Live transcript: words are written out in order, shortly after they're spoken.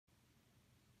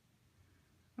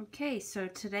Okay, so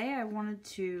today I wanted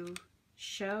to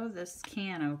show this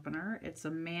can opener. It's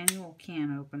a manual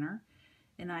can opener,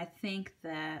 and I think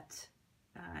that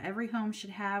every home should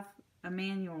have a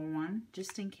manual one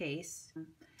just in case.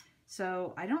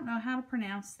 So I don't know how to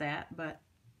pronounce that, but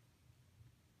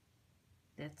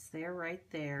that's there right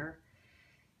there.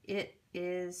 It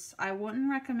is, I wouldn't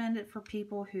recommend it for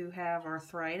people who have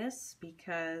arthritis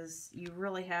because you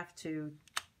really have to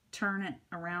turn it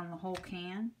around the whole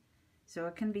can. So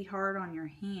it can be hard on your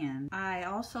hand. I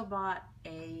also bought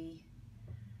a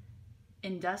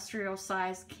industrial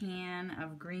sized can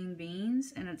of green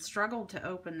beans, and it struggled to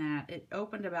open that. It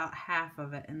opened about half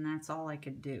of it, and that's all I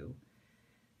could do.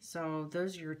 So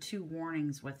those are your two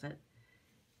warnings with it.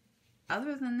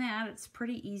 Other than that, it's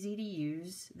pretty easy to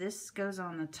use. This goes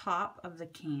on the top of the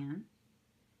can,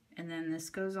 and then this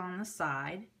goes on the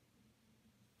side.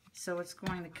 So it's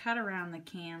going to cut around the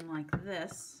can like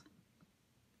this,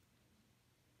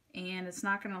 and it's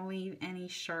not going to leave any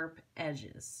sharp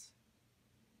edges,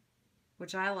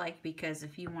 which I like because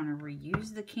if you want to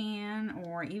reuse the can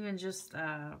or even just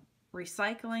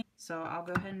recycling. So I'll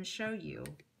go ahead and show you.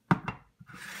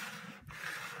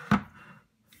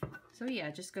 So yeah,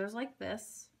 it just goes like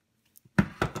this,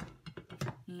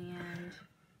 and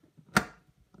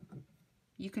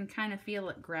you can kind of feel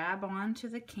it grab onto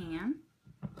the can,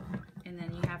 and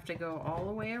then you have to go all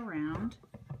the way around.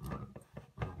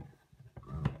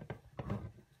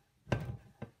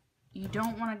 You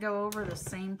don't want to go over the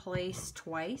same place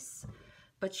twice,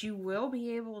 but you will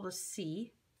be able to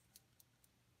see,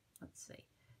 let's see,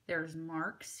 there's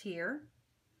marks here,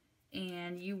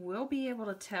 and you will be able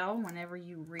to tell whenever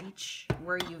you reach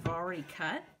where you've already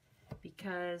cut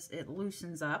because it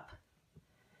loosens up.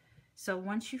 So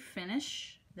once you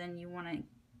finish, then you want to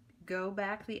go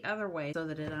back the other way so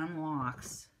that it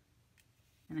unlocks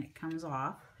and it comes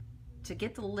off. To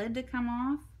get the lid to come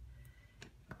off,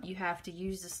 you have to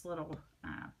use this little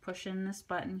push in this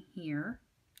button here,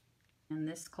 and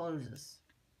this closes.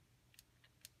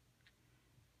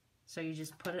 So you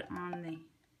just put it on the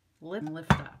lip and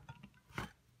lift up.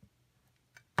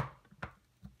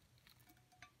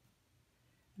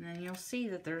 And then you'll see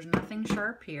that there's nothing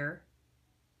sharp here,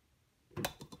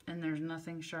 and there's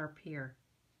nothing sharp here.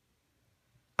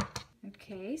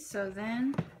 Okay, so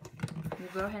then we'll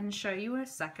go ahead and show you a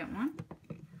second one.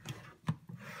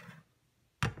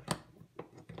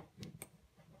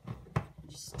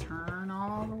 Just turn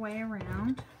all the way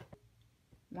around.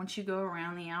 Once you go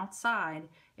around the outside,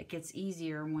 it gets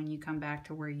easier when you come back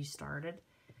to where you started.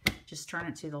 Just turn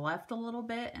it to the left a little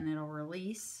bit and it'll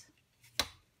release.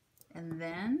 And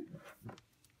then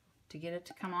to get it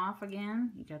to come off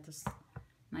again, you got this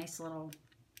nice little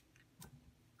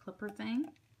clipper thing.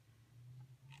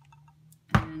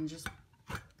 And then just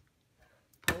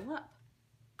pull up.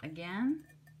 Again,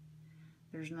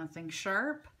 there's nothing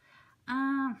sharp.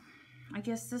 I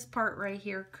guess this part right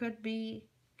here could be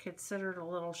considered a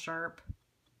little sharp,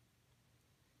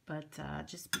 but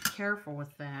just be careful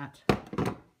with that.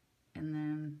 And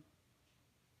then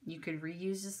you could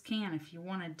reuse this can if you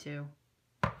wanted to.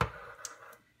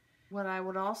 What I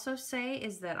would also say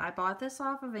is that I bought this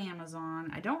off of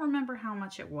Amazon. I don't remember how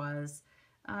much it was.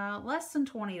 Less than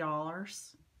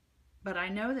 $20. But I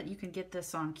know that you can get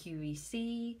this on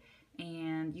QVC,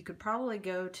 and you could probably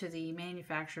go to the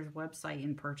manufacturer's website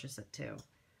and purchase it too.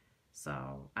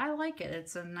 So I like it.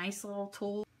 It's a nice little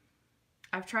tool.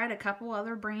 I've tried a couple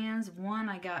other brands. One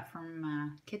I got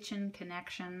from Kitchen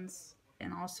Connections,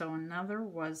 and also another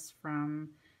was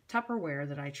from Tupperware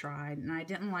that I tried, and I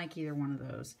didn't like either one of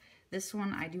those. This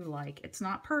one I do like. It's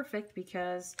not perfect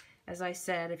because, as I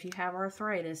said, if you have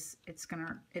arthritis,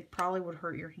 it probably would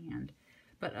hurt your hand.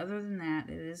 But other than that,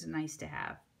 it is nice to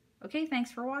have. Okay,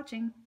 thanks for watching.